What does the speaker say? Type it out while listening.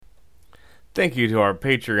Thank you to our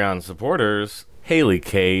Patreon supporters, Haley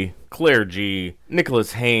K, Claire G,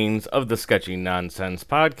 Nicholas Haynes of the Sketchy Nonsense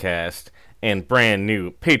Podcast, and brand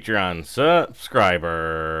new Patreon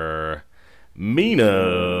subscriber, Mina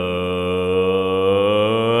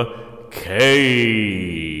K.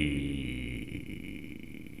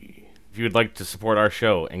 If you would like to support our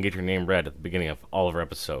show and get your name read at the beginning of all of our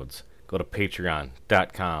episodes, go to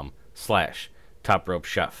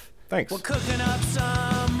patreon.com/TopRopeChef. Thanks. We're cooking up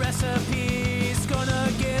some recipes, gonna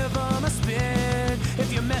give them a spin.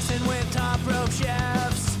 If you're messing with Top Rope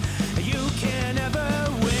Chefs, you can never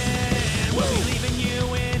win. We'll be leaving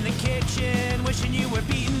you in the kitchen, wishing you were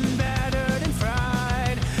beaten, battered, and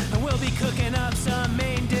fried. And we'll be cooking up some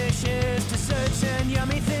main dishes, desserts, and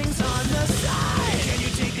yummy things on the side. Can you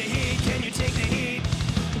take the heat? Can you take the heat?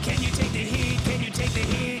 Can you take the heat? Can you take the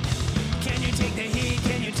heat? Can you take the heat?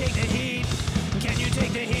 Can you take the heat? Can you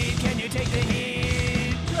take the heat? Can you take the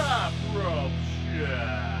heat? Top Rope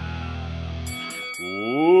Chef.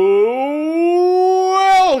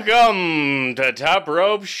 Welcome to Top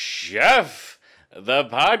Rope Chef, the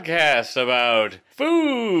podcast about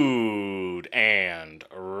food and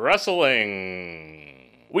wrestling.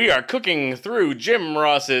 We are cooking through Jim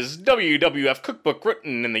Ross's WWF cookbook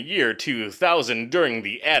written in the year 2000 during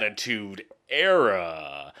the Attitude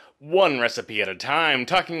Era. One recipe at a time,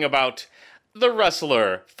 talking about the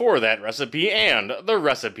wrestler for that recipe and the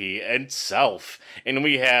recipe itself. And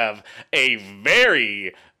we have a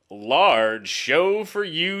very large show for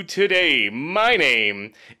you today. My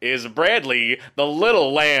name is Bradley, the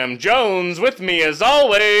Little Lamb Jones. With me as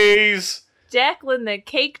always, Jacqueline the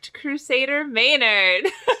Caked Crusader Maynard.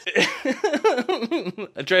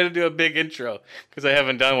 I tried to do a big intro because I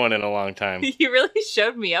haven't done one in a long time. You really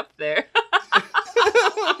showed me up there.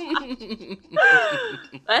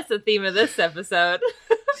 That's the theme of this episode.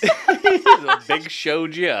 The big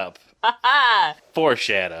showed you up.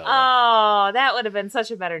 Foreshadow. Oh, that would have been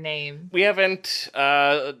such a better name. We haven't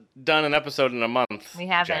done an episode in a month. We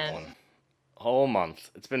haven't. Jacqueline. Whole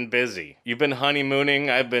month. It's been busy. You've been honeymooning,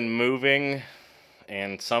 I've been moving,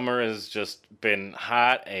 and summer has just been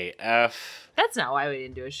hot AF. That's not why we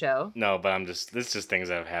didn't do a show. No, but this is just things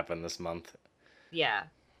that have happened this month. Yeah.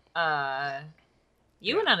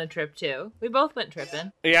 You went on a trip too. We both went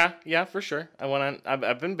tripping. Yeah, for sure.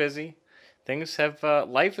 I've been busy. Things have,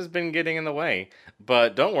 life has been getting in the way.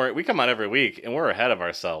 But don't worry, we come out every week, and we're ahead of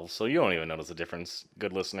ourselves, so you don't even notice the difference,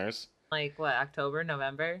 good listeners. Like, what, October,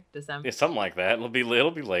 November, December? Yeah, something like that. It'll be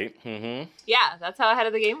late. Mm-hmm. Yeah, that's how ahead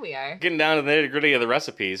of the game we are. Getting down to the nitty-gritty of the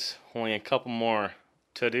recipes. Only a couple more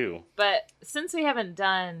to do. But since we haven't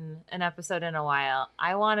done an episode in a while,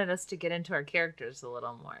 I wanted us to get into our characters a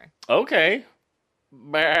little more. Okay.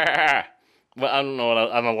 Bah. Well, I don't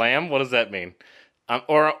know. I'm a lamb? What does that mean?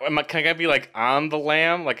 Can I be like on the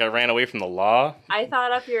lamb? Like I ran away from the law? I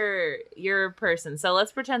thought up your person. So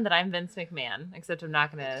let's pretend that I'm Vince McMahon, except I'm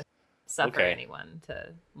not going to suffer anyone to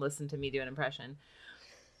listen to me do an impression.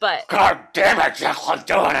 But God damn it, Jacqueline,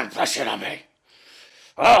 do an impression of me.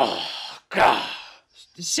 Oh, God.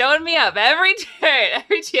 Showing me up every turn,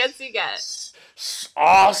 every chance you get.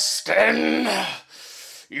 Austin,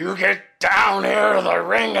 you get down here to the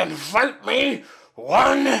ring and fight me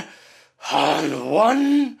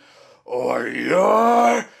 1-on-1, or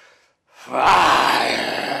you're fired.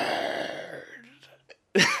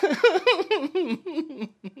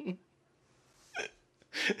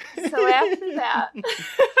 So after that,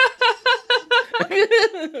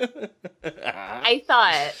 I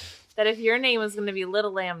thought that if your name was going to be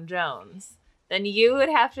Little Lamb Jones, then you would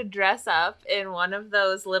have to dress up in one of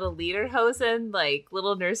those little lederhosen, like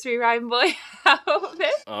little nursery rhyme boy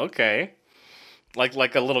outfits. Okay. Like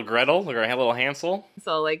a little Gretel or a little Hansel?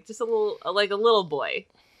 So like just a little boy.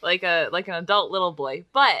 Like an adult little boy.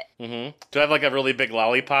 But do I have like a really big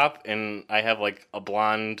lollipop and I have like a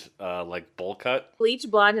blonde like bowl cut? Bleach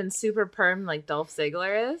blonde and super perm like Dolph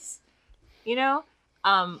Ziggler is. You know?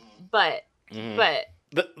 But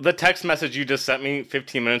The text message you just sent me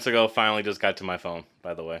 15 minutes ago finally just got to my phone,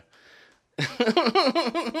 by the way.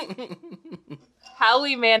 How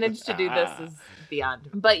we managed to do this is beyond.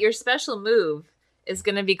 But your special move is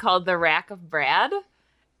going to be called the Rack of Brad.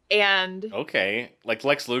 And okay, like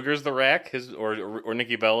Lex Luger's the Rack, or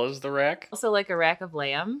Nikki Bella's the Rack. Also like a rack of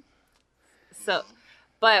lamb. So,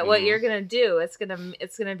 but what you're gonna do, it's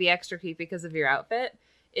gonna be extra creepy because of your outfit.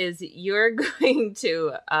 Is you're going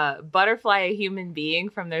to butterfly a human being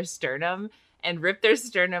from their sternum and rip their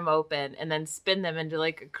sternum open and then spin them into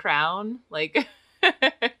like a crown, like.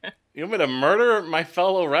 You want me to murder my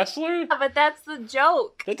fellow wrestler? Yeah, but that's the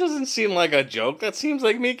joke. That doesn't seem like a joke. That seems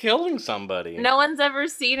like me killing somebody. No one's ever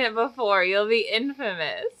seen it before. You'll be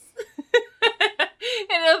infamous.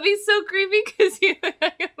 And it'll be so creepy because you look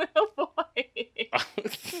like a little boy.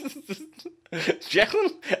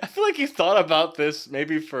 Jacqueline, I feel like you thought about this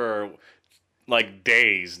maybe for like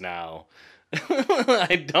days now.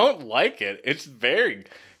 I don't like it. It's very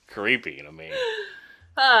creepy to me.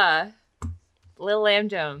 Lil Lamb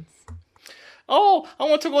Jones. Oh, I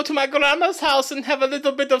want to go to my grandma's house and have a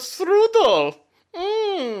little bit of strudel.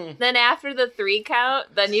 Then after the 3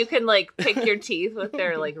 count, then you can like pick your teeth with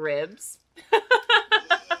their like ribs.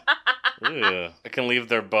 Ew. I can leave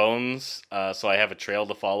their bones, so I have a trail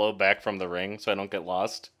to follow back from the ring, so I don't get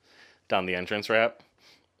lost down the entrance ramp.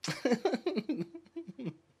 I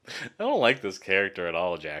don't like this character at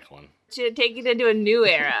all, Jacqueline. Should take it into a new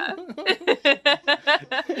era.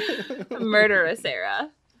 A murderous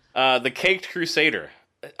era. The Caked Crusader.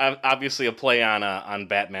 Obviously a play on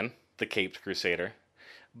Batman, the Caped Crusader.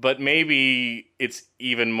 But maybe it's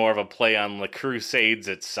even more of a play on the Crusades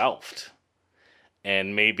itself.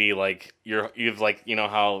 And maybe like you've like, you know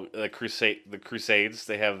how the Crusades,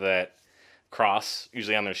 they have that cross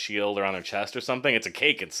usually on their shield or on their chest or something. It's a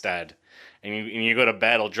cake instead. And you go to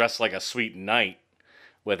battle dressed like a sweet knight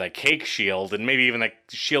with a cake shield, and maybe even the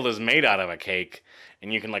shield is made out of a cake,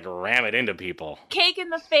 and you can like ram it into people. Cake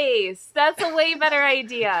in the face. That's a way better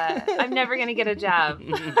idea. I'm never gonna get a job.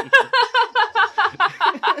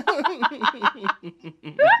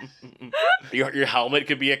 Your helmet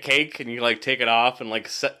could be a cake, and you like take it off and like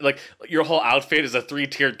set, like your whole outfit is a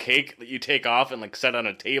 3-tiered cake that you take off and like set on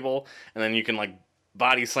a table, and then you can like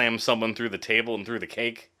body slam someone through the table and through the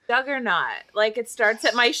cake. Juggernaut. Like it starts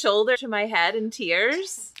at my shoulder to my head in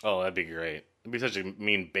tears. Oh, that'd be great. It'd be such a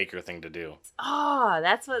mean Baker thing to do. Oh,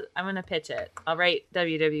 that's what I'm gonna pitch it. I'll write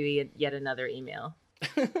WWE yet another email.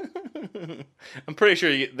 I'm pretty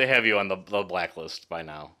sure they have you on the blacklist by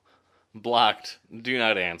now. Blocked. Do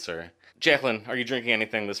not answer. Jacqueline, are you drinking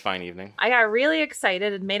anything this fine evening? I got really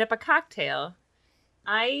excited and made up a cocktail.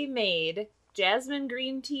 I made jasmine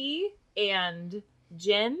green tea and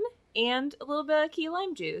gin and a little bit of key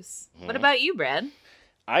lime juice. What about you, Brad?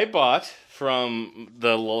 I bought from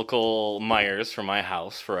the local Myers from my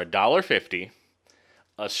house for $1.50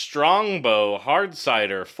 a Strongbow hard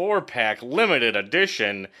cider 4-pack limited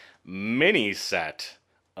edition mini set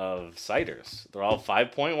of ciders. They're all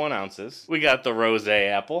 5.1 ounces. We got the rosé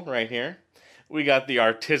apple right here. We got the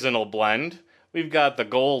artisanal blend. We've got the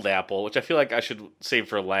gold apple, which I feel like I should save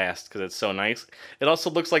for last because it's so nice. It also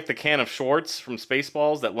looks like the can of Schwartz from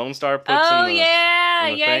Spaceballs that Lone Star puts in the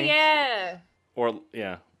thing. Yeah. Or,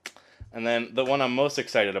 yeah. And then the one I'm most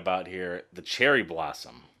excited about here, the Cherry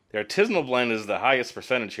Blossom. The artisanal blend is the highest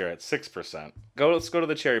percentage here at 6%. Let's go to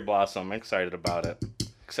the Cherry Blossom. I'm excited about it.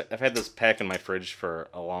 I've had this pack in my fridge for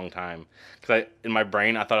a long time. Because in my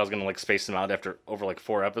brain, I thought I was going to like space them out after over like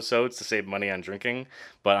 4 episodes to save money on drinking.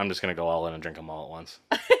 But I'm just going to go all in and drink them all at once.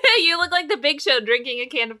 You look like the Big Show drinking a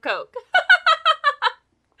can of Coke.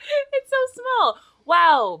 It's so small.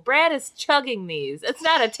 Wow, Brad is chugging these. It's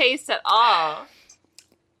not a taste at all.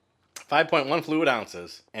 5.1 fluid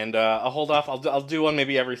ounces. And I'll hold off. I'll do one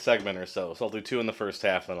maybe every segment or so. So I'll do 2 in the first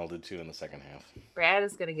half, and I'll do 2 in the second half. Brad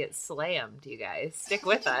is going to get slammed, you guys. Stick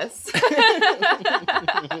with us.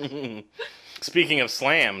 Speaking of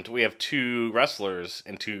slammed, we have 2 wrestlers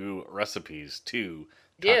and 2 recipes to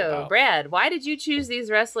talk about. Brad, why did you choose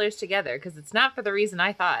these wrestlers together? Because it's not for the reason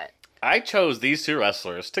I thought. I chose these 2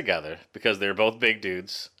 wrestlers together because they're both big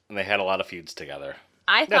dudes, and they had a lot of feuds together.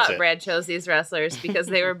 I thought Brad chose these wrestlers because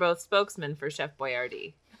they were both spokesmen for Chef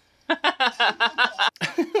Boyardee.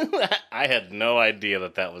 I had no idea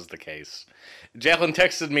that was the case. Jacqueline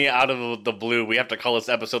texted me out of the blue, we have to call this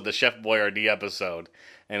episode the Chef Boyardee episode.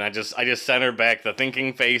 And I just sent her back the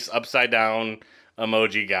thinking face, upside down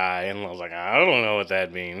emoji guy. And I was like, I don't know what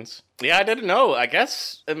that means. Yeah, I didn't know. I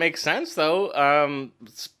guess it makes sense, though.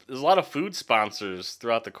 There's a lot of food sponsors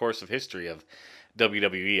throughout the course of history of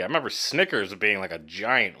WWE. I remember Snickers being like a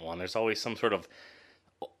giant one. There's always some sort of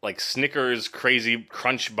like Snickers crazy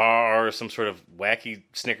crunch bar or some sort of wacky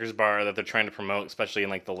Snickers bar that they're trying to promote, especially in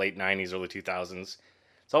like the late 90s, early 2000s.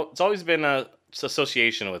 So it's always been a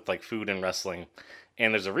association with like food and wrestling.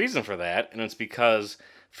 And there's a reason for that, and it's because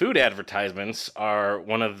food advertisements are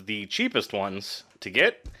one of the cheapest ones to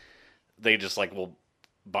get. They just like will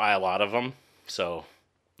buy a lot of them, so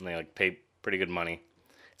they like pay pretty good money.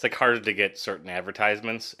 It's like harder to get certain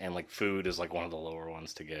advertisements, and like food is like one of the lower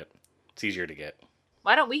ones to get. It's easier to get.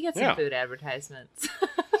 Why don't we get some food advertisements?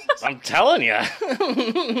 I'm telling you.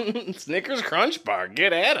 Snickers Crunch Bar,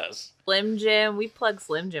 get at us. Slim Jim, we plug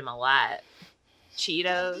Slim Jim a lot.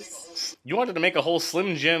 Cheetos. You wanted to make a whole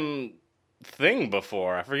Slim Jim thing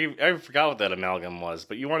before. I forgot what that amalgam was,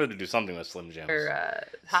 but you wanted to do something with Slim Jims. Or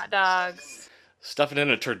hot dogs. stuff it in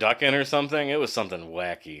a turducken or something. It was something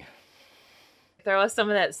wacky. Throw us some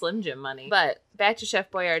of that Slim Jim money. But back to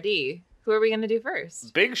Chef Boyardee. Who are we going to do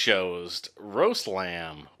first? Big Show's roast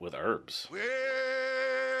lamb with herbs.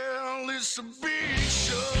 Well, it's a big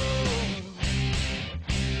show.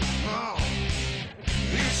 Oh,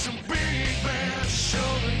 it's a big bad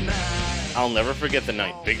show tonight. I'll never forget the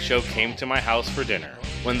night Big Show came to my house for dinner.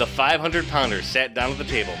 When the 500-pounder sat down at the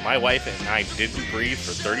table, my wife and I didn't breathe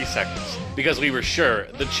for 30 seconds because we were sure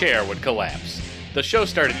the chair would collapse. The show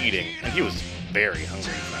started eating, and he was very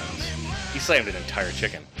hungry, friends. He slammed an entire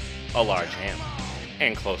chicken, a large ham,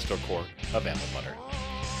 and close to a quart of apple butter.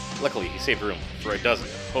 Luckily, he saved room for a dozen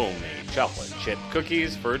homemade chocolate chip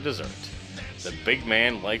cookies for dessert. The big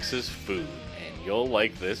man likes his food, and you'll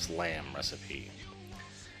like this lamb recipe.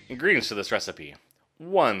 Ingredients to this recipe: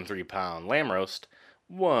 1 3-pound lamb roast,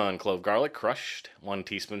 1 clove garlic crushed, 1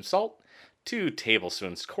 teaspoon salt, 2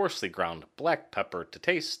 tablespoons coarsely ground black pepper to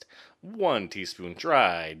taste, 1 teaspoon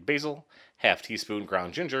dried basil, half teaspoon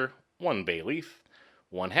ground ginger, 1 bay leaf,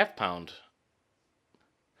 1/2 pound,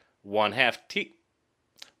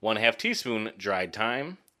 1/2 teaspoon dried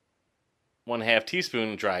thyme, 1/2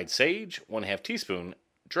 teaspoon dried sage, 1/2 teaspoon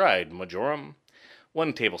dried marjoram,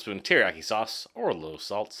 1 tablespoon teriyaki sauce or low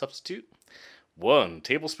salt substitute, 1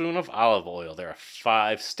 tablespoon of olive oil. There are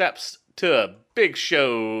 5 steps to Big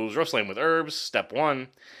Show's roast lamb with herbs. Step 1,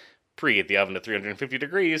 preheat the oven to 350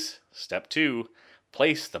 degrees. Step 2,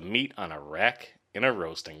 place the meat on a rack in a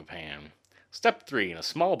roasting pan. Step 3, in a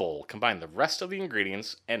small bowl, combine the rest of the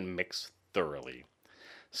ingredients and mix thoroughly.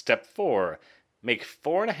 Step 4, make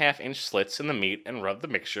 4.5-inch slits in the meat and rub the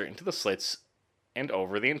mixture into the slits and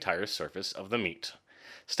over the entire surface of the meat.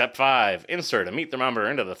 Step 5, insert a meat thermometer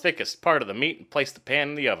into the thickest part of the meat and place the pan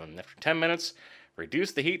in the oven. After 10 minutes,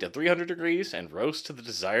 reduce the heat to 300 degrees and roast to the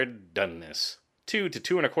desired doneness. 2 to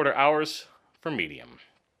 2.25 hours for medium.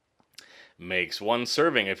 Makes 1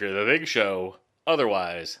 serving if you're the Big Show.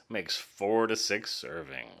 Otherwise, makes 4 to 6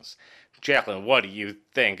 servings. Jacqueline, what do you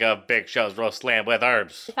think of Big Show's roast lamb with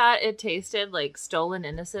herbs? I thought it tasted like stolen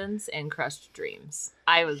innocence and crushed dreams.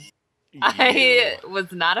 I was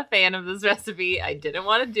not a fan of this recipe. I didn't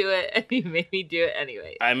want to do it, and you made me do it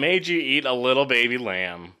anyway. I made you eat a little baby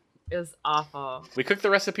lamb. It was awful. We cooked the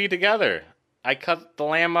recipe together. I cut the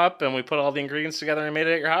lamb up, and we put all the ingredients together and made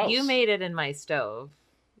it at your house. You made it in my stove.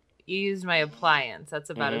 You used my appliance.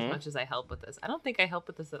 That's about as much as I help with this. I don't think I help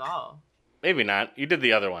with this at all. Maybe not. You did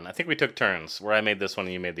the other one. I think we took turns, where I made this one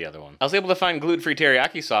and you made the other one. I was able to find gluten-free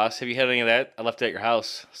teriyaki sauce. Have you had any of that? I left it at your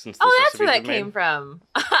house since this Oh, that's where that recipe's been came made. from.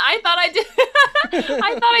 I thought I did.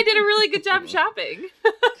 I thought I did a really good job shopping.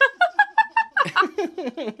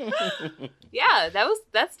 Yeah,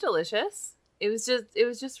 that's delicious. It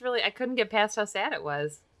was just really, I couldn't get past how sad it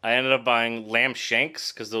was. I ended up buying lamb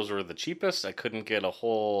shanks because those were the cheapest. I couldn't get a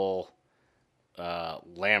whole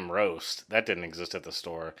lamb roast. That didn't exist at the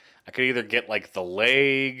store. I could either get like the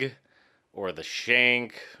leg or the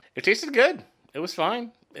shank. It tasted good. It was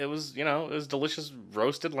fine. It was, it was delicious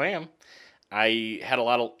roasted lamb. I had a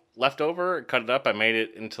lot of leftover, cut it up. I made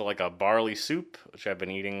it into like a barley soup, which I've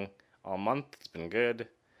been eating all month. It's been good.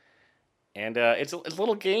 And it's a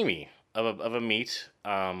little gamey of a meat,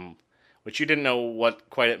 which you didn't know what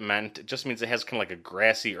quite it meant. It just means it has kind of like a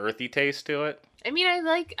grassy, earthy taste to it. I mean,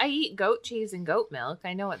 I eat goat cheese and goat milk.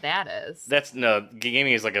 I know what that is.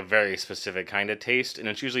 Gamey is like a very specific kind of taste, and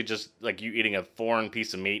it's usually just like you eating a foreign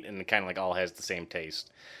piece of meat, and it kind of like all has the same taste.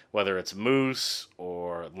 Whether it's moose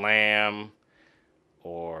or lamb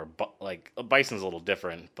or like a bison's a little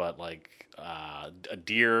different, but like a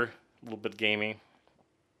deer, a little bit gamey.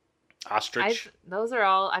 Ostrich. Those are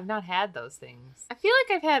all, I've not had those things. I feel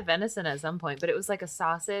like I've had venison at some point, but it was like a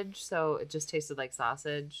sausage, so it just tasted like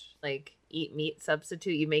sausage. Like, eat meat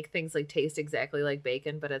substitute. You make things like taste exactly like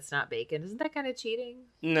bacon, but it's not bacon. Isn't that kind of cheating?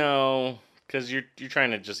 No, because you're trying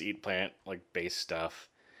to just eat plant like based stuff.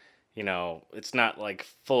 It's not like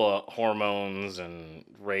full of hormones and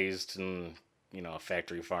raised in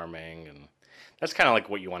factory farming, and that's kind of like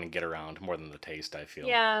what you want to get around more than the taste, I feel.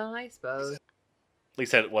 Yeah, I suppose. At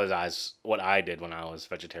least that was what I did when I was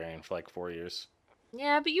vegetarian for like 4 years.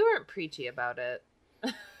 Yeah, but you weren't preachy about it.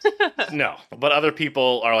 No, but other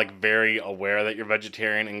people are like very aware that you're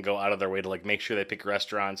vegetarian and go out of their way to like make sure they pick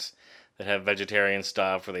restaurants that have vegetarian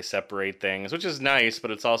stuff where they separate things, which is nice, but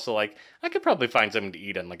it's also like I could probably find something to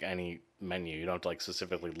eat on like any menu. You don't have to like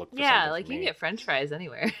specifically look for something. Yeah, like you can get French fries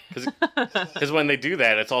anywhere. Because when they do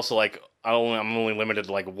that, it's also like I'm only limited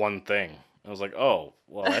to like one thing. I was like, oh,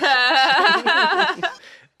 well, that's...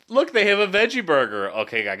 Look, they have a veggie burger.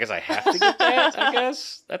 Okay, I guess I have to get that, I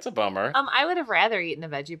guess. That's a bummer. I would have rather eaten a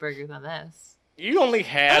veggie burger than this. You only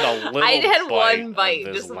had a little I had one of bite,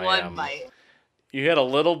 this just lamb. one bite. You had a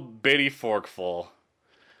little bitty forkful.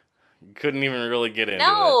 You couldn't even really get into it.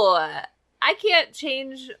 No, I can't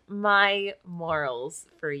change my morals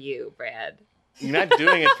for you, Brad. You're not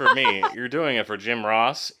doing it for me. You're doing it for Jim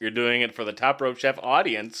Ross. You're doing it for the Top Rope Chef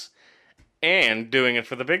audience. And doing it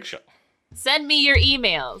for the Big Show. Send me your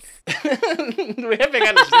emails. We haven't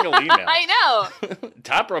got a single email. I know.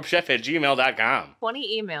 TopRopeChef@gmail.com.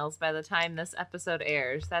 20 emails by the time this episode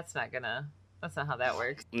airs. That's not how that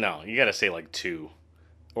works. No, you gotta say like 2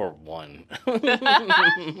 or 1.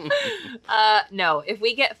 No, if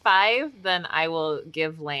we get 5, then I will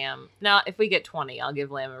give Lamb. No, if we get 20, I'll give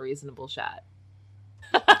Lamb a reasonable shot.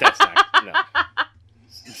 That's not, no.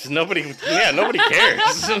 Nobody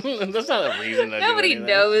cares. That's not a reason to Nobody do anything.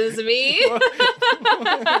 knows me.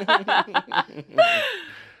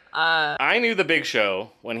 I knew the Big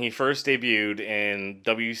Show when he first debuted in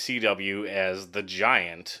WCW as the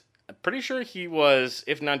Giant. I'm pretty sure he was,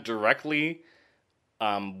 if not directly,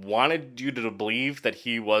 wanted you to believe that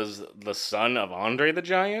he was the son of Andre the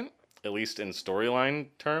Giant, at least in storyline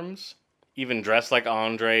terms. Even dressed like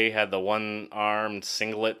Andre, had the one-armed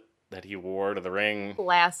singlet that he wore to the ring.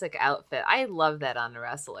 Classic outfit. I love that on a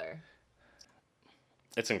wrestler.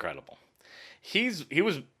 It's incredible. He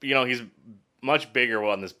was much bigger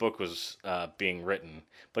when this book was being written,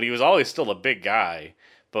 but he was always still a big guy.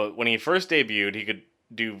 But when he first debuted, he could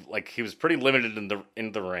do, like, he was pretty limited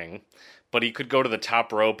in the ring, but he could go to the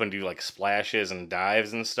top rope and do like splashes and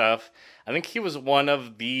dives and stuff. I think he was one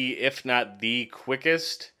of the, if not the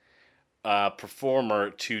quickest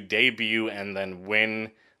performer to debut and then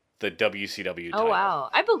win the WCW title. Oh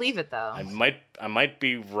wow, I believe it though. I might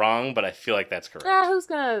be wrong, but I feel like that's correct. Who's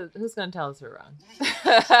gonna tell us we're wrong? Who's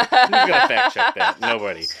gonna fact check that?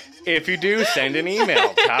 Nobody. If you do, send an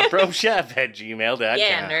email. TopRopeChef@gmail.com.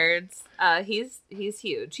 Yeah, nerds. He's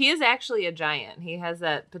huge. He is actually a giant. He has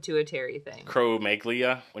that pituitary thing.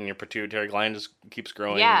 Acromegalia, when your pituitary gland just keeps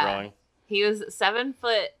growing Yeah. and growing. He was 7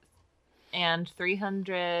 foot and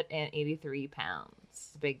 383 pounds.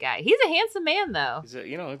 Big guy. He's a handsome man, though. He's a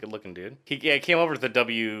good looking dude. He came over to the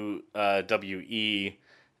WWE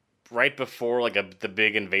right before the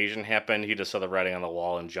big invasion happened. He just saw the writing on the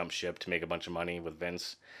wall and jumped ship to make a bunch of money with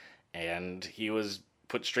Vince, and he was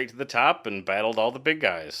put straight to the top and battled all the big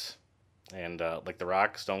guys, and like The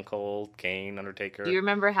Rock, Stone Cold, Kane, Undertaker. Do you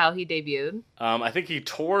remember how he debuted? I think he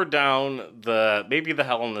tore down maybe the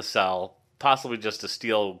Hell in the Cell, possibly just a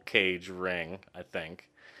steel cage ring, I think.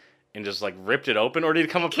 And just ripped it open, or did he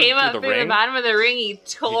come up through the ring? The bottom of the ring. He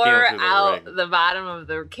tore through the out ring. the bottom of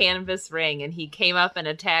the canvas ring, and he came up and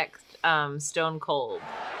attacked Stone Cold.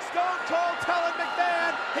 Stone Cold telling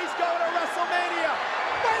McMahon he's going to WrestleMania.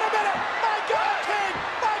 Wait a minute! My God, King!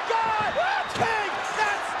 My God! King!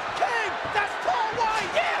 That's Paul White!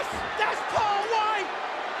 Yes! That's Paul White!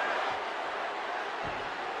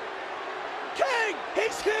 King!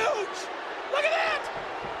 He's huge! Look at that!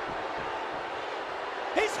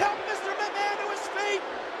 He's helped Mr. McMahon to his feet!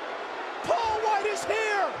 Paul White is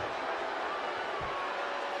here!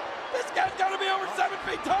 This guy's got to be over 7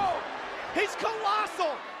 feet tall! He's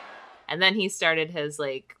colossal! And then he started his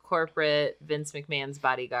corporate Vince McMahon's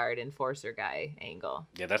bodyguard enforcer guy angle.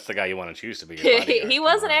 Yeah, that's the guy you want to choose to be your bodyguard. He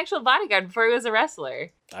was an actual bodyguard before he was a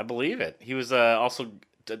wrestler. I believe it. He was also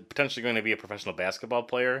potentially going to be a professional basketball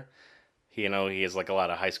player. He has a lot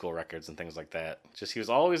of high school records and things like that. Just he was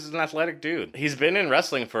always an athletic dude. He's been in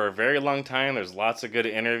wrestling for a very long time. There's lots of good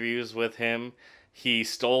interviews with him. He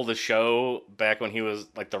stole the show back when he was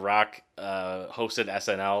The Rock hosted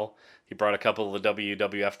SNL. He brought a couple of the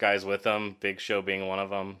WWF guys with him, Big Show being one of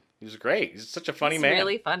them. He was great. He's such a funny man. He's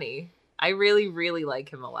really funny. I really, really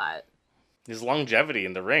like him a lot. His longevity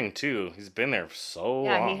in the ring, too. He's been there for so long.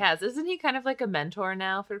 Yeah, he has. Isn't he kind of like a mentor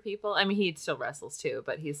now for people? I mean, he still wrestles, too,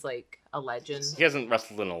 but he's a legend. He hasn't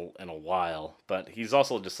wrestled in a while, but he's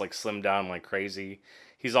also just slimmed down like crazy.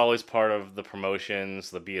 He's always part of the promotions,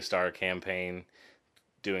 the Be a Star campaign,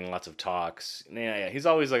 doing lots of talks. Yeah, he's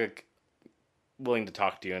always willing to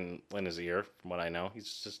talk to you and lend his ear, from what I know.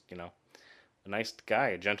 He's just, a nice guy,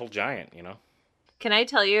 a gentle giant, Can I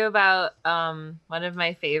tell you about one of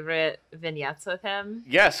my favorite vignettes with him?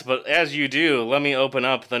 Yes, but as you do, let me open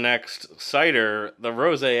up the next cider, the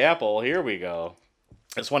Rosé Apple. Here we go.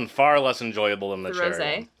 This one far less enjoyable than the cherry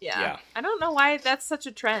rosé. one. Yeah. I don't know why that's such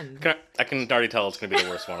a trend. I can already tell it's going to be the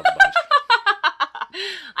worst one of the bunch.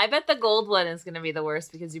 I bet the gold one is going to be the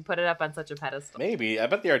worst because you put it up on such a pedestal. Maybe. I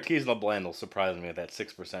bet the artisanal blend will surprise me with that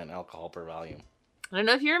 6% alcohol per volume. I don't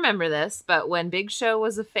know if you remember this, but when Big Show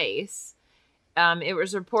was a face, it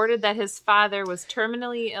was reported that his father was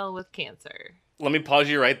terminally ill with cancer. Let me pause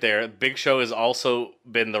you right there. Big Show has also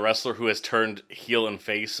been the wrestler who has turned heel and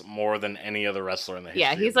face more than any other wrestler in the history.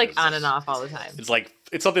 Yeah, he's of the like on business. and off all the time.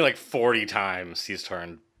 It's something like 40 times he's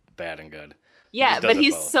turned bad and good. Yeah, just does but it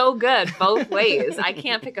he's both. so good both ways. I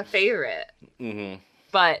can't pick a favorite. Mm-hmm.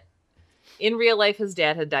 But in real life, his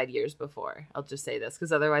dad had died years before. I'll just say this,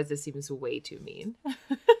 because otherwise this seems way too mean.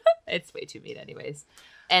 It's way too mean anyways.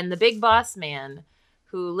 And the Big Boss Man,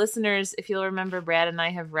 who, listeners, if you'll remember, Brad and I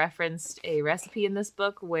have referenced a recipe in this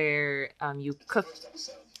book where you cook...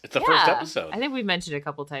 It's the first episode. I think we mentioned it a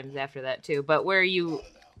couple times after that too, but where you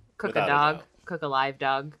cook Without a a dog, doubt. cook a live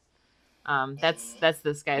dog. That's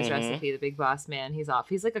this guy's recipe, the Big Boss Man. He's off.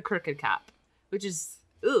 He's like a crooked cop, which is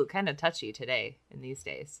kind of touchy today in these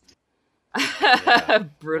days.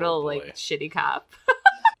 Brutal, Oh, boy. like shitty cop.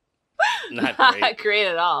 Not Not great. great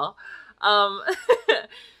at all.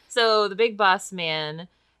 So the Big Boss Man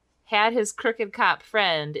had his crooked cop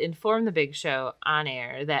friend inform the Big Show on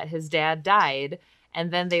air that his dad died,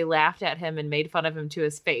 and then they laughed at him and made fun of him to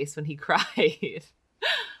his face when he cried.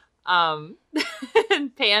 And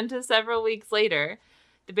pan to several weeks later,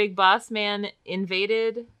 the Big Boss Man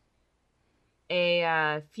invaded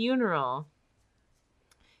a funeral,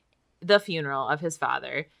 the funeral of his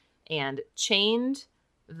father, and chained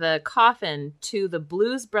the coffin to the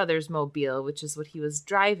Blues Brothers mobile, which is what he was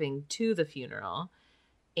driving to the funeral,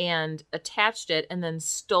 and attached it, and then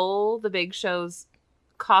stole the Big Show's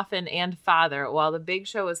coffin and father while the Big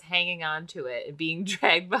Show was hanging on to it and being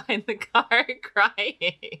dragged behind the car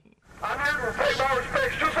crying. I'm here to pay my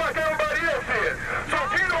respects just like everybody else is. So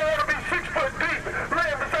if you don't want to be 6 foot deep,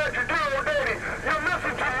 laying beside your dear old daddy, you'll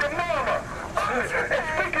listen to your mama. And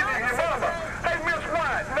speaking of your mama, hey, Miss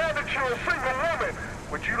White, now that you're a single woman,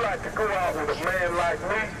 would you like to go out with a man like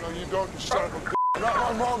me? No, you don't, you son of a b****. Not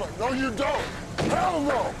my mama. No, you don't. Hell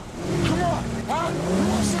no. Come on. Huh? You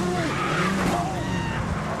want some of me?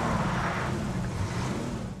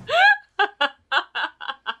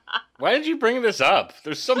 Why did you bring this up?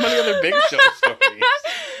 There's so many other Big Show stories.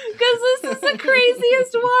 Because this is the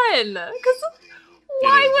craziest one. Because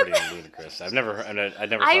why It would is pretty ludicrous. I never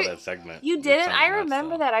saw that segment. you It didn't? sounds I nuts,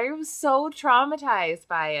 remember though. that. I was so traumatized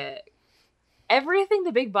by it. Everything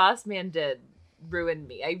the Big Boss Man did ruined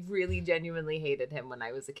me. I really genuinely hated him when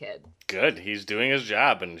I was a kid. Good. He's doing his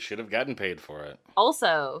job and should have gotten paid for it.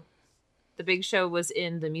 Also, the Big Show was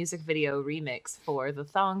in the music video remix for the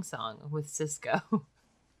Thong Song with Cisco.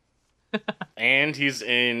 And he's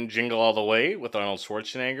in Jingle All the Way with Arnold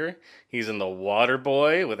Schwarzenegger. He's in The Water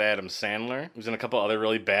Boy with Adam Sandler. He's in a couple other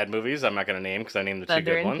really bad movies I'm not going to name because I named the two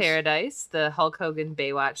Thunder good in ones. Paradise, the Hulk Hogan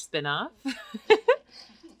Baywatch spinoff.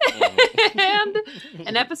 And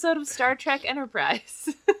an episode of Star Trek Enterprise.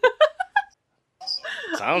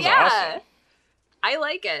 Sounds Yeah. awesome. I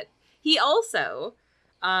like it. He also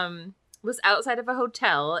was outside of a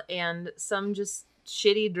hotel, and some just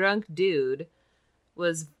shitty drunk dude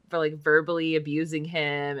was verbally abusing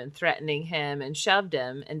him and threatening him and shoved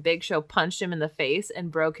him, and Big Show punched him in the face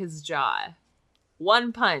and broke his jaw.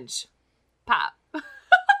 One punch. Pop.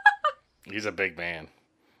 He's a big man.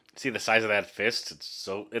 See the size of that fist?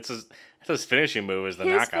 It's his finishing move is the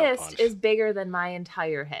His knockout fist punch. is bigger than my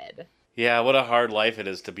entire head. Yeah, what a hard life it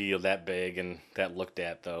is to be that big and that looked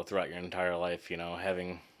at though throughout your entire life, you know,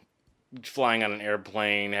 flying on an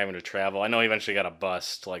airplane, having to travel. I know he eventually got a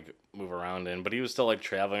bus to move around in, but he was still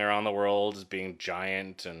traveling around the world, just being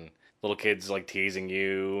giant and little kids teasing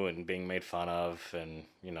you and being made fun of, and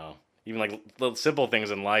you know, even little simple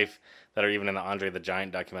things in life that are even in the Andre the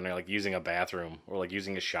Giant documentary, like using a bathroom or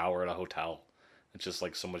using a shower at a hotel. It's just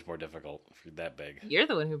so much more difficult if you're that big. You're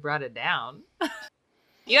the one who brought it down.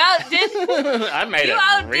 You outdid I made you it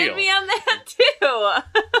outdid real. me on that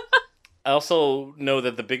too. I also know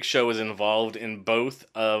that the Big Show is involved in both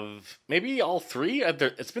of, maybe all three?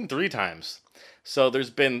 It's been 3 times. So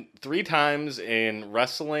there's been 3 times in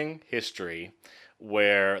wrestling history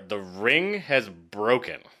where the ring has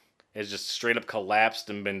broken. It's just straight up collapsed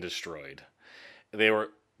and been destroyed. The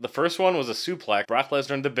first one was a suplex. Brock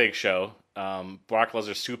Lesnar and the Big Show. Brock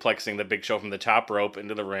Lesnar suplexing the Big Show from the top rope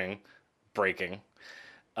into the ring, breaking.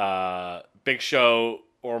 Big Show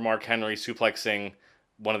or Mark Henry suplexing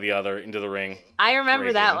one or the other into the ring. I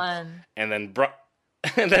remember that Breaking. one.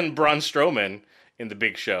 And then Braun Strowman in the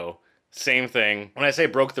Big Show. Same thing. When I say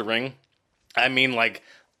broke the ring, I mean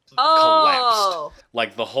Oh,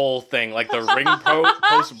 collapsed. The whole thing. The ring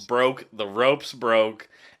post broke, the ropes broke,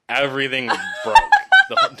 everything broke.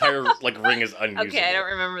 The entire ring is unusable. okay. I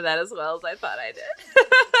don't remember that as well as I thought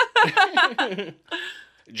I did.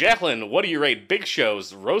 Jacqueline, what do you rate Big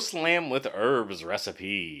Show's roast lamb with herbs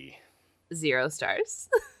recipe? 0 stars.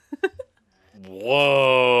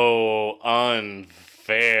 Whoa,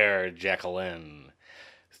 unfair, Jacqueline.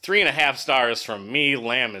 3.5 stars from me.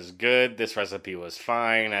 Lamb is good. This recipe was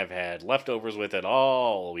fine. I've had leftovers with it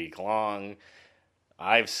all week long.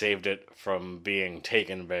 I've saved it from being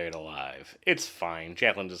taken buried alive. It's fine.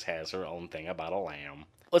 Jacqueline just has her own thing about a lamb.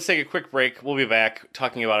 Let's take a quick break. We'll be back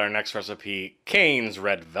talking about our next recipe, Kane's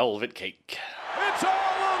Red Velvet Cake. It's all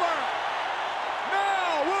over.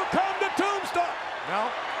 Now we'll come to Tombstone. No.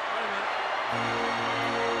 Wait a minute.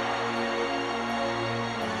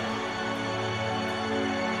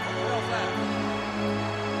 What else that?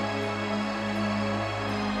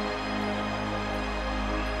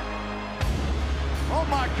 Oh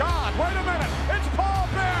my God! Wait a minute! It's Paul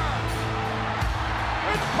Bear!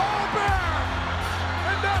 It's Paul Bear!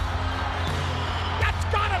 And that's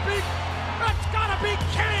gotta be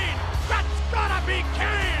Kane! That's gotta be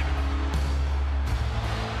Kane!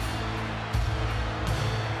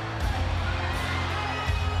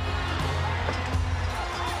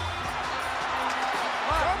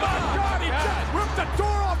 Oh my God! He just ripped the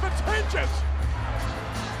door off its hinges!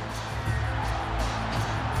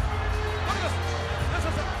 Look at this! This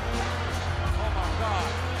is a... Oh my God!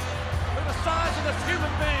 Look at the size of this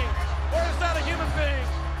human being! Or is that a human being?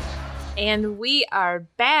 And we are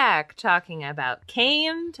back talking about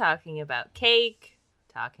Kane, talking about cake,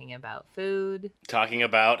 talking about food. Talking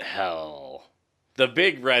about hell. The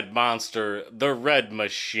big red monster, the red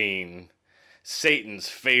machine, Satan's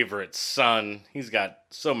favorite son. He's got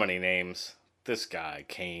so many names. This guy,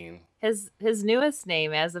 Kane. His newest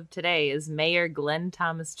name as of today is Mayor Glenn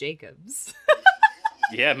Thomas Jacobs.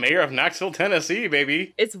 Yeah, mayor of Knoxville, Tennessee,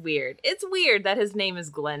 baby. It's weird. It's weird that his name is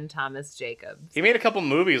Glenn Thomas Jacobs. He made a couple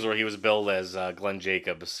movies where he was billed as Glenn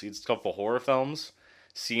Jacobs. He's a couple horror films.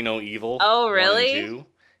 See No Evil. Oh, 1 and really? 2.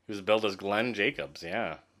 He was billed as Glenn Jacobs,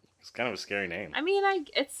 yeah. It's kind of a scary name. I mean,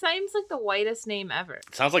 it seems like the whitest name ever.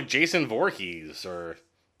 It sounds like Jason Voorhees or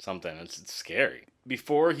something. It's scary.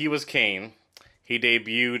 Before he was Kane, he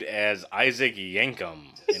debuted as Isaac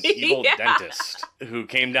Yankum, an evil Yeah. dentist who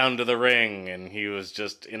came down to the ring, and he was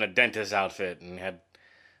just in a dentist outfit and had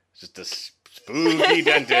just a spooky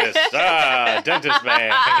dentist. Dentist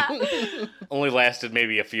man. Only lasted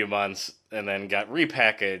maybe a few months and then got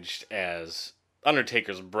repackaged as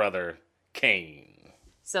Undertaker's brother, Kane.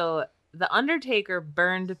 So the Undertaker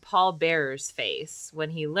burned Paul Bearer's face when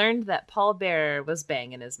he learned that Paul Bearer was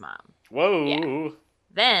banging his mom. Whoa. Yeah.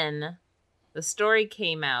 Then the story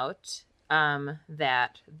came out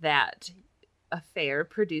that affair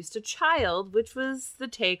produced a child, which was the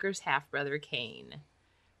Taker's half-brother Kane.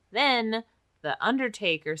 Then the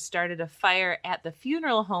Undertaker started a fire at the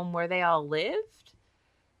funeral home where they all lived,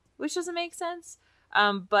 which doesn't make sense.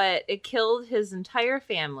 But it killed his entire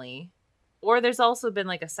family. Or there's also been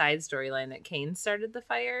like a side storyline that Kane started the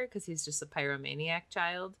fire because he's just a pyromaniac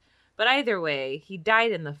child. But either way, he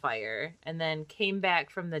died in the fire and then came back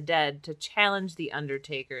from the dead to challenge the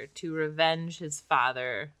Undertaker to avenge his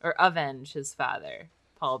father,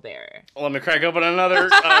 Paul Bearer. Well, let me crack open another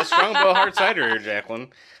Strongbow hard cider here,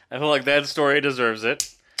 Jacqueline. I feel like that story deserves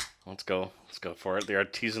it. Let's go for it. The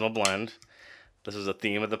artisanal blend. This is the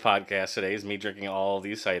theme of the podcast today, is me drinking all of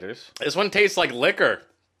these ciders. This one tastes like liquor.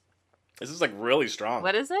 This is like really strong.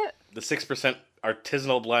 What is it? The 6%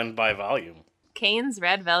 artisanal blend by volume. Kane's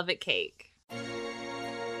Red Velvet Cake.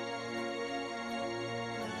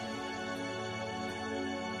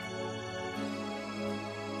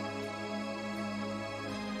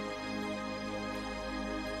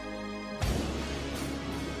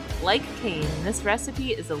 Like Kane, this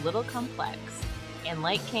recipe is a little complex. And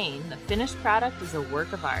like Kane, the finished product is a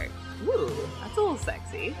work of art. Ooh, that's a little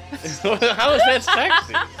sexy. How is that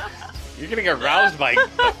sexy? You're getting aroused by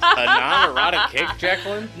a non-erotic cake,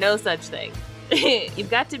 Jacqueline? No such thing.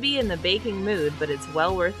 You've got to be in the baking mood, but it's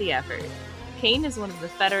well worth the effort. Kane is one of the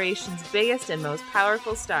Federation's biggest and most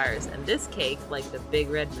powerful stars, and this cake, like the Big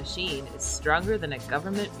Red Machine, is stronger than a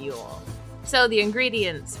government mule. So the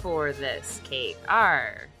ingredients for this cake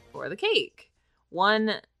are, for the cake,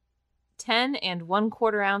 1 10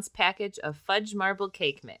 1/4 ounce package of fudge marble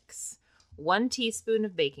cake mix, 1 teaspoon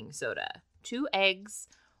of baking soda, 2 eggs,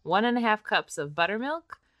 1.5 cups of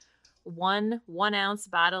buttermilk, 1 1-ounce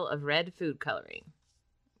bottle of red food coloring.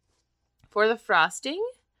 For the frosting,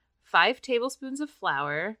 5 tablespoons of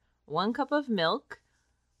flour, 1 cup of milk,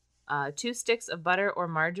 2 sticks of butter or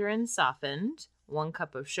margarine softened, 1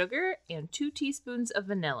 cup of sugar, and 2 teaspoons of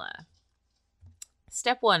vanilla.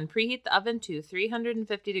 Step 1, preheat the oven to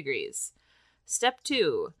 350 degrees. Step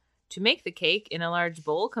 2, to make the cake, in a large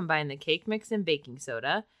bowl, combine the cake mix and baking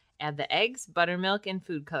soda. Add the eggs, buttermilk, and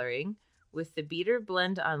food coloring. With the beater,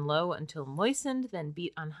 blend on low until moistened, then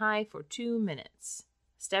beat on high for 2 minutes.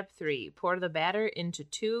 Step 3. Pour the batter into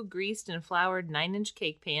 2 greased and floured 9-inch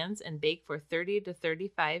cake pans and bake for 30 to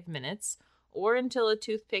 35 minutes, or until a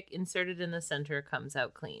toothpick inserted in the center comes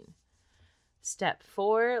out clean. Step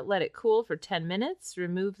 4. Let it cool for 10 minutes.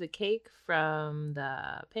 Remove the cake from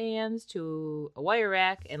the pans to a wire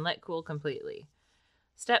rack and let cool completely.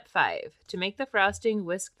 Step 5. To make the frosting,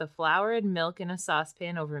 whisk the flour and milk in a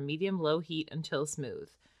saucepan over medium-low heat until smooth.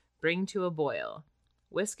 Bring to a boil.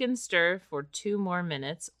 Whisk and stir for 2 more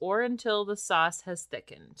minutes or until the sauce has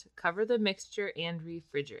thickened. Cover the mixture and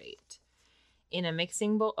refrigerate. In a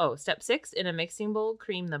mixing bowl, step 6. In a mixing bowl,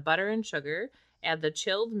 cream the butter and sugar. Add the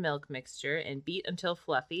chilled milk mixture and beat until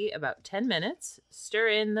fluffy, about 10 minutes. Stir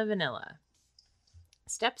in the vanilla.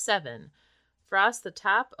 Step 7. Frost the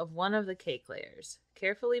top of one of the cake layers.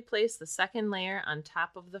 Carefully place the second layer on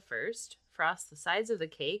top of the first. Frost the sides of the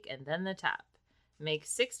cake and then the top. Make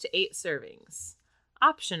 6 to 8 servings.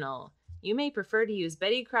 Optional. You may prefer to use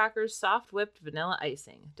Betty Crocker's soft whipped vanilla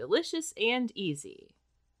icing. Delicious and easy.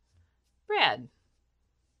 Brad,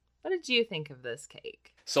 what did you think of this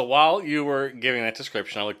cake? So while you were giving that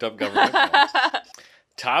description, I looked up government names.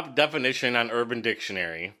 Top definition on Urban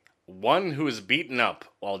Dictionary. One who is beaten up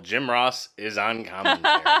while Jim Ross is on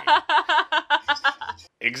commentary.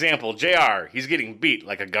 Example, JR, he's getting beat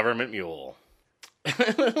like a government mule.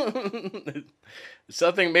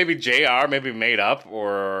 Something maybe JR maybe made up,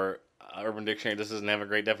 or Urban Dictionary just doesn't have a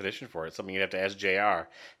great definition for it. Something you'd have to ask JR.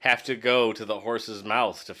 Have to go to the horse's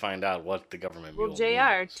mouth to find out what the government mule Well,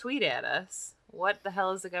 JR, means. tweet at us. What the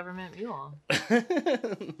hell is a government mule?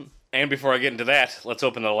 And before I get into that, let's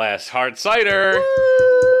open the last hard cider.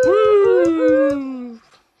 Woo!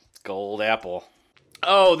 Gold apple.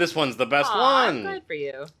 Oh, this one's the best one. Good for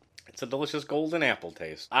you. It's a delicious golden apple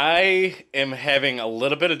taste. I am having a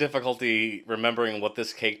little bit of difficulty remembering what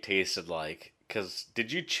this cake tasted like. Because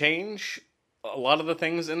did you change a lot of the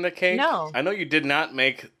things in the cake? No. I know you did not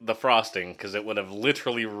make the frosting because it would have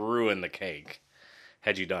literally ruined the cake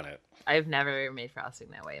had you done it. I've never made frosting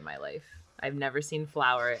that way in my life. I've never seen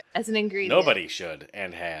flour as an ingredient. Nobody should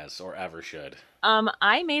and has or ever should.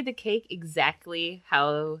 I made the cake exactly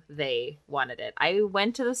how they wanted it. I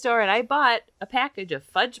went to the store and I bought a package of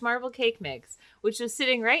fudge marble cake mix, which was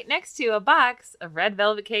sitting right next to a box of red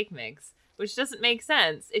velvet cake mix, which doesn't make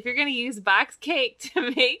sense. If you're going to use box cake to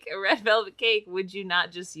make a red velvet cake, would you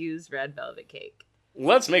not just use red velvet cake?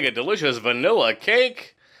 Let's make a delicious vanilla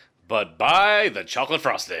cake, but buy the chocolate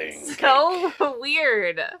frosting. So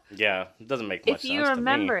weird. Yeah, it doesn't make much If sense you to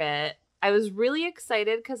remember me. it, I was really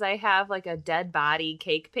excited because I have like a dead body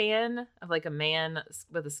cake pan of like a man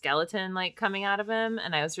with a skeleton like coming out of him.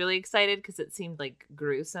 And I was really excited because it seemed like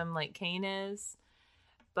gruesome like Cain is.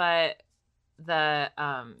 But the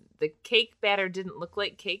cake batter didn't look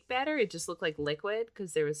like cake batter. It just looked like liquid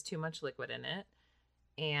because there was too much liquid in it.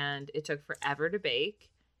 And it took forever to bake.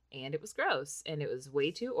 And it was gross, and it was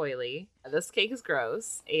way too oily. This cake is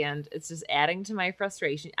gross, and it's just adding to my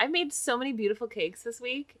frustration. I've made so many beautiful cakes this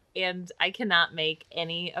week, and I cannot make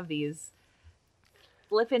any of these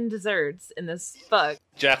flippin' desserts in this book.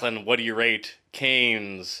 Jacqueline, what do you rate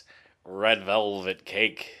Cain's red velvet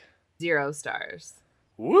cake? 0 stars.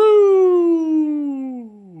 Woo!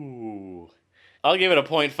 I'll give it a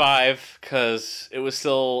 0.5 because it was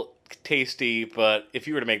still tasty, but if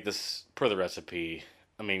you were to make this per the recipe,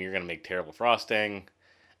 I mean, you're going to make terrible frosting,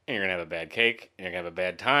 and you're going to have a bad cake, and you're going to have a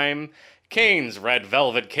bad time. Cain's red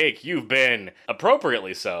velvet cake, you've been,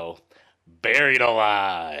 appropriately so, buried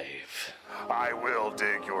alive. I will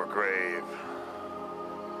dig your grave.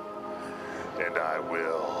 And I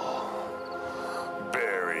will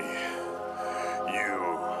bury you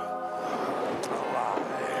alive.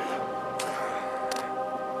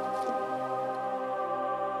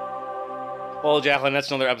 Well, Jacqueline,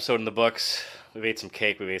 that's another episode in the books. We've ate some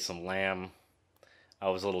cake, we've ate some lamb. I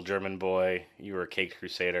was a little German boy. You were a cake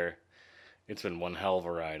crusader. It's been one hell of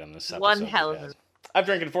a ride on this episode. One hell of a... I've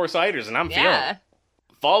drinking 4 ciders and I'm feeling Yeah. it.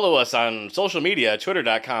 Follow us on social media,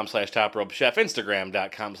 twitter.com/topropechef,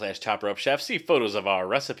 instagram.com/topropechef. See photos of our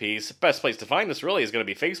recipes. Best place to find us really is going to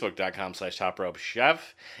be facebook.com/topropechef.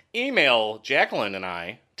 Email Jacqueline and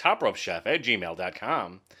I,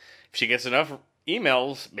 topropechef@gmail.com. If she gets enough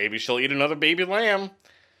emails, maybe she'll eat another baby lamb.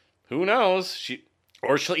 Who knows?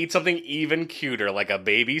 Or she'll eat something even cuter, like a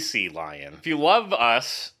baby sea lion. If you love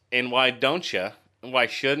us, and why don't you, and why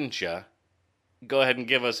shouldn't you, go ahead and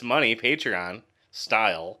give us money, Patreon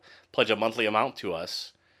style. Pledge a monthly amount to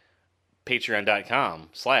us.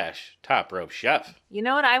 Patreon.com/topropechef. You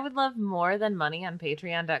know what I would love more than money on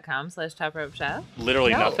patreon.com/topropechef?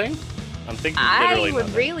 Literally No. nothing? I'm thinking I literally would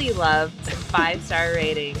nothing. really love some 5-star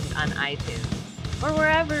ratings on iTunes or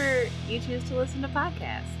wherever you choose to listen to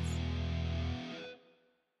podcasts.